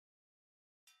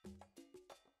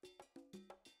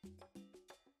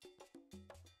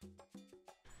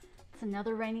It's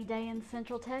another rainy day in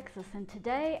Central Texas, and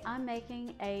today I'm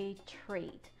making a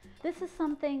treat. This is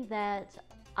something that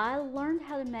I learned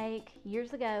how to make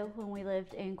years ago when we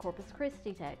lived in Corpus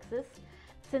Christi, Texas.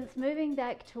 Since moving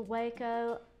back to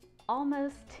Waco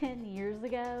almost 10 years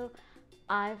ago,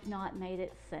 I've not made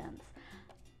it since.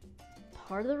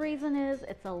 Part of the reason is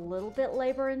it's a little bit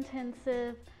labor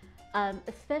intensive,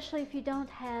 especially if you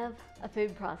don't have a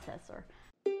food processor.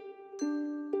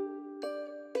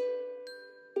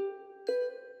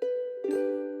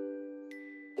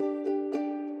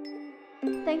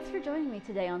 Thanks for joining me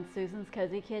today on Susan's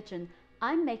Cozy Kitchen.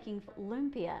 I'm making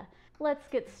lumpia. Let's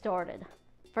get started.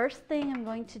 First thing I'm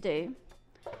going to do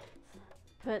is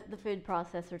put the food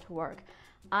processor to work.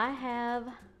 I have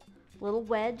a little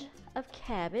wedge of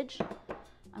cabbage.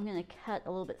 I'm going to cut a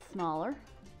little bit smaller.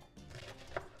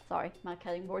 Sorry, my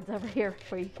cutting board's over here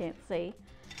where you can't see.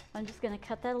 I'm just going to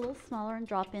cut that a little smaller and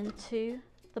drop into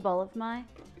the bowl of my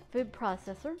food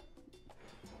processor.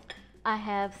 I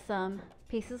have some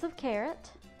pieces of carrot.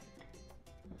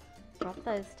 Drop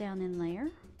those down in there.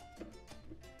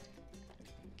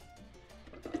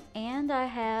 And I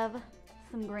have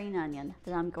some green onion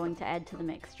that I'm going to add to the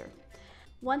mixture.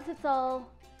 Once it's all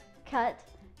cut,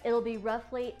 it'll be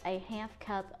roughly a ½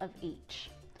 cup of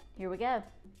each. Here we go.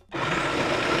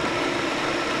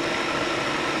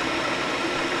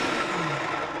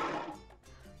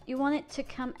 You want it to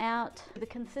come out the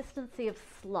consistency of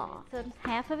slaw. So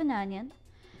half of an onion,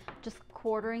 just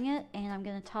quartering it, and I'm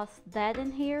going to toss that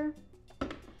in here.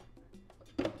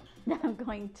 Now I'm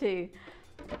going to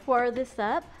whirr this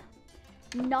up.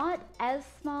 Not as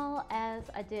small as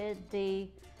I did the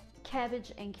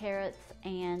cabbage and carrots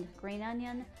and green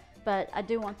onion, but I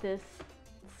do want this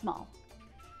small.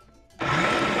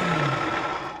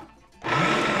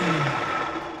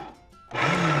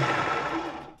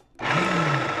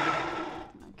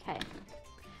 Okay,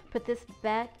 put this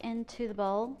back into the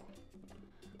bowl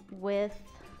with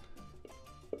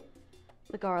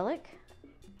the garlic.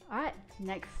 All right,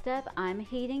 next step, I'm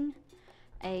heating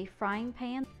a frying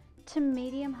pan to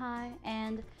medium high,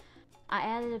 and I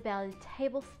added about a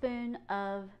tablespoon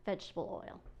of vegetable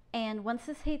oil. And once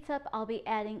this heats up, I'll be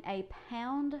adding a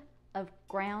pound of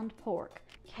ground pork.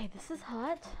 Okay, this is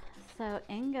hot, so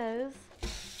in goes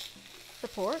the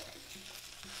pork.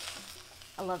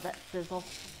 I love that sizzle.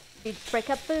 You just break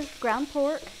up the ground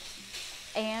pork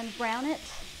and brown it.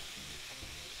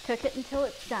 Cook it until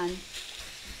it's done.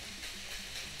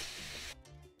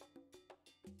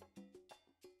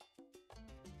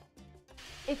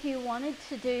 If you wanted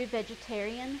to do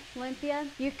vegetarian lumpia,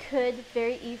 you could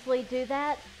very easily do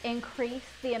that. Increase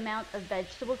the amount of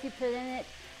vegetables you put in it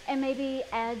and maybe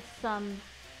add some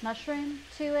mushroom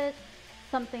to it,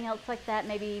 something else like that,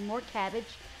 maybe more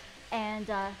cabbage,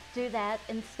 and do that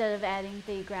instead of adding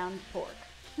the ground pork.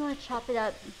 You want to chop it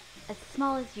up as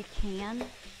small as you can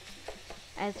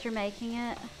as you're making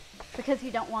it, because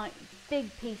you don't want big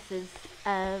pieces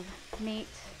of meat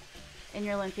in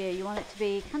your lumpia. You want it to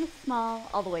be kind of small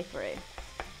all the way through.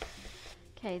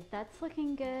 Okay, that's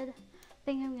looking good. I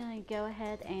think I'm going to go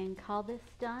ahead and call this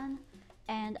done.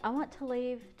 And I want to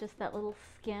leave just that little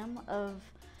skim of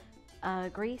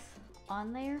grease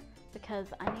on there because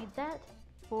I need that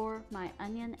for my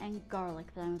onion and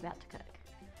garlic that I'm about to cook.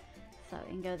 So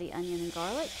in go the onion and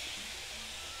garlic.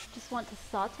 Just want to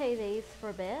saute these for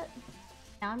a bit.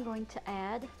 Now I'm going to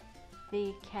add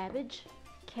the cabbage,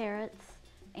 carrots,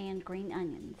 and green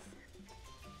onions.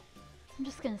 I'm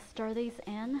just going to stir these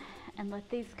in and let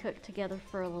these cook together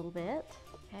for a little bit.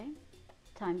 Okay,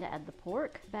 time to add the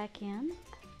pork back in.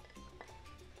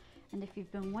 And if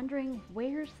you've been wondering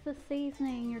where's the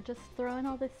seasoning, you're just throwing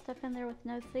all this stuff in there with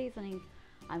no seasoning,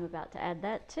 I'm about to add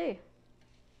that too.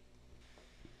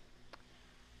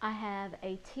 I have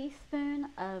a teaspoon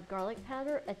of garlic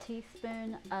powder, a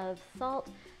teaspoon of salt,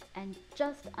 and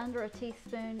just under a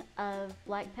teaspoon of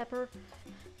black pepper.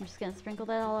 I'm just going to sprinkle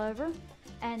that all over.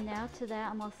 And now to that,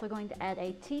 I'm also going to add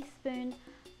a teaspoon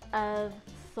of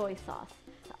soy sauce.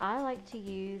 So I like to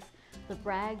use the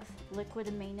Bragg's liquid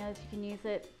aminos. You can use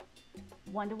it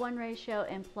 1-to-1 ratio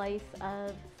in place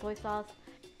of soy sauce.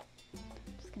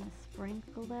 Just going to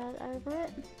sprinkle that over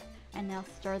it. And now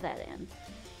stir that in.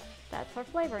 That's our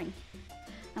flavoring.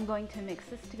 I'm going to mix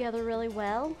this together really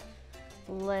well.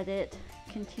 Let it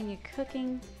continue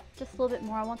cooking just a little bit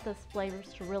more. I want those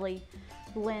flavors to really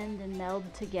blend and meld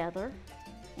together.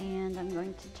 And I'm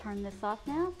going to turn this off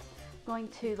now. I'm going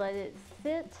to let it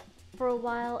sit for a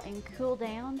while and cool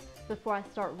down before I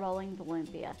start rolling the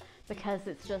lumpia, because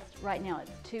it's just, right now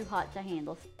it's too hot to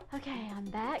handle. Okay, I'm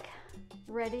back,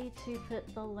 ready to put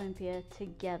the lumpia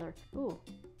together. Ooh,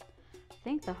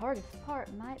 think the hardest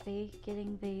part might be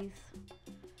getting these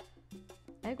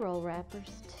egg roll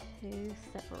wrappers to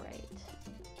separate.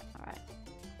 All right.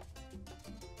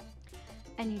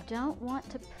 And you don't want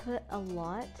to put a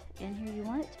lot in here. You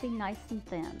want it to be nice and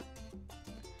thin.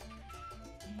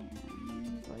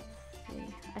 And let's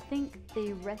see. I think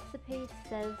the recipe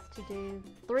says to do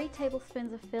 3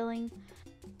 tablespoons of filling.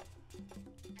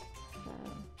 So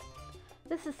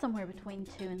this is somewhere between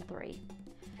 2 and 3.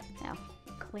 Now,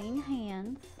 clean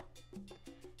hands,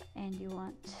 and you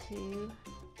want to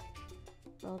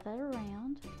roll that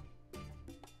around.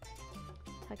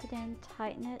 Tuck it in,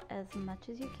 tighten it as much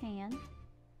as you can.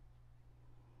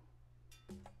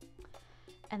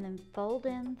 And then fold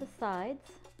in the sides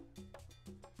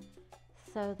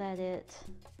so that it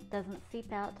doesn't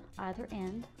seep out either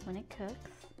end when it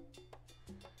cooks.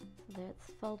 So there it's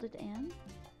folded in.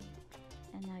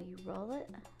 And now you roll it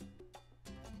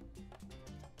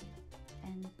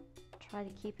and try to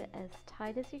keep it as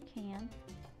tight as you can.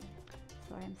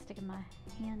 Sorry, I'm sticking my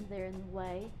hand there in the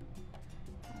way.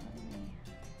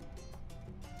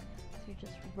 So you're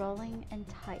just rolling and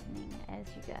tightening as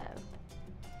you go.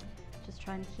 Just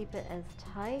trying to keep it as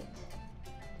tight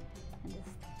and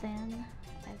as thin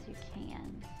as you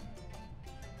can.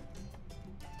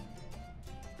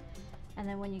 And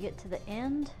then when you get to the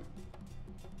end,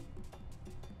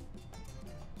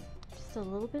 just a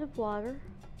little bit of water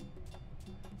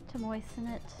to moisten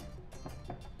it,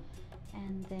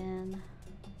 and then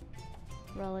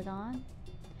roll it on.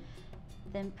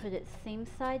 Then put it seam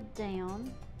side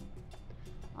down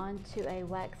onto a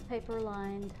wax paper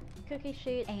lined cookie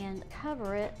sheet and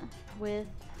cover it with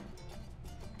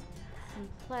some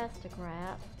plastic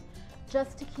wrap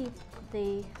just to keep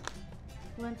the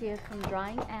lumpia from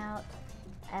drying out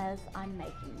as I'm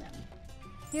making them.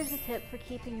 Here's a tip for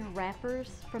keeping your wrappers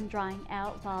from drying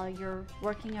out while you're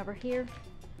working over here.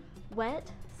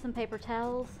 Wet some paper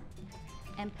towels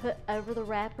and put over the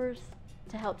wrappers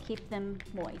to help keep them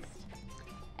moist.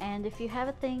 And if you have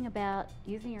a thing about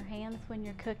using your hands when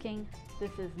you're cooking,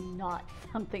 this is not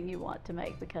something you want to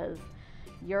make because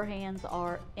your hands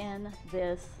are in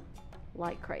this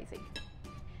like crazy.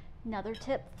 Another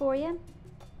tip for you,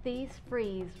 these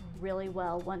freeze really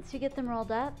well. Once you get them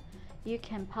rolled up, you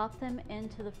can pop them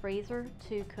into the freezer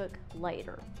to cook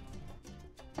later.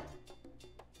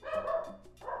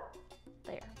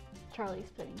 There,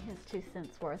 Charlie's putting his 2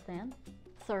 cents worth in.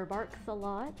 Sir barks a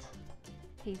lot.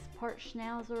 He's part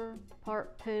schnauzer,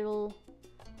 part poodle,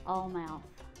 all mouth.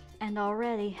 And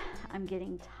already I'm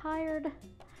getting tired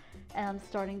and I'm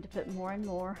starting to put more and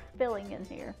more filling in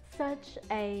here. Such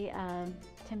a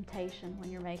temptation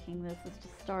when you're making this is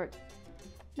to start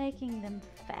making them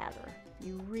fatter.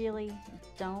 You really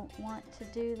don't want to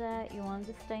do that. You want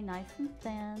them to stay nice and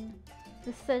thin.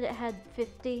 This said it had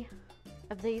 50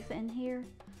 of these in here.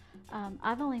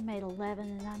 I've only made 11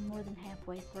 and I'm more than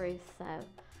halfway through, so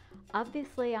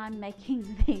obviously I'm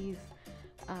making these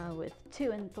with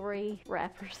 2 and 3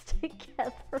 wrappers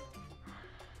together.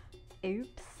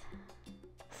 Oops.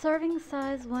 Serving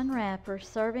size 1 wrapper,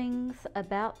 servings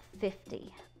about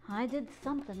 50. I did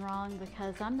something wrong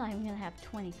because I'm not even gonna have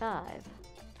 25.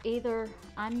 Either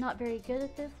I'm not very good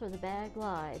at this or the bag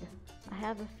lied. I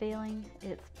have a feeling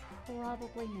it's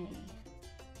probably me.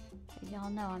 Y'all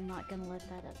know I'm not gonna let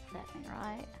that upset me,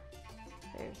 right?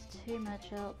 There's too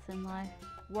much else in life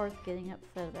worth getting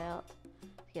upset about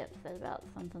to get upset about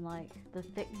something like the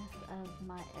thickness of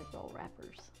my egg roll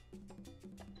wrappers.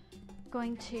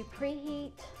 Going to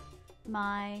preheat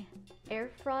my air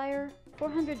fryer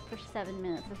 400 for 7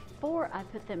 minutes. Before I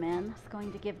put them in, I'm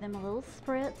going to give them a little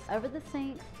spritz over the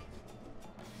sink.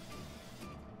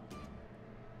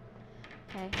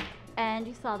 Okay, and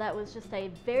you saw that was just a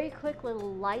very quick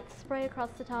little light spray across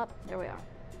the top. There we are.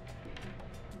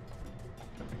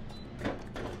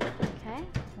 Okay,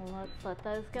 well, let's let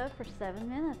those go for 7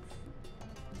 minutes.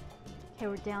 Okay,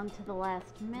 we're down to the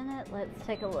last minute. Let's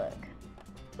take a look.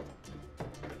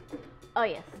 Oh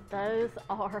yes, those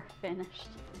are finished.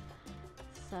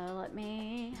 So let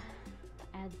me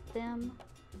add them.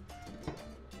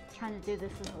 Trying to do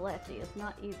this as a lefty is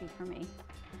not easy for me.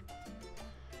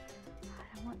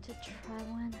 I want to try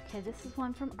one. Okay, this is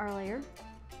one from earlier.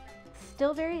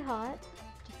 Still very hot.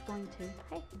 Just going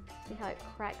to, hey, see how it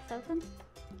cracks open?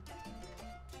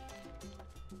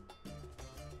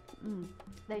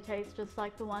 They taste just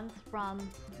like the ones from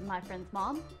my friend's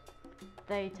mom.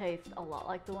 They taste a lot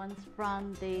like the ones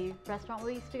from the restaurant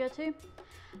we used to go to.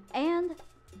 And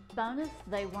bonus,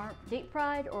 they weren't deep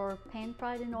fried or pan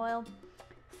fried in oil,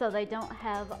 so they don't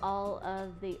have all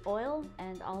of the oil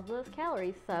and all of those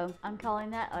calories. So I'm calling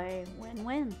that a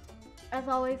win-win. As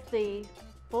always, the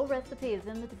full recipe is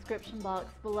in the description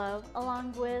box below,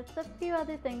 along with a few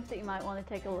other things that you might want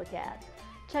to take a look at.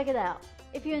 Check it out.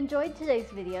 If you enjoyed today's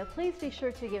video, please be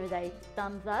sure to give it a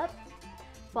thumbs up.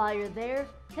 While you're there,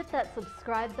 hit that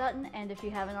subscribe button, and if you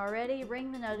haven't already,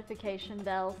 ring the notification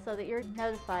bell so that you're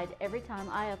notified every time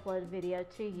I upload a video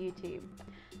to YouTube.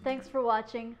 Thanks for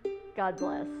watching. God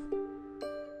bless.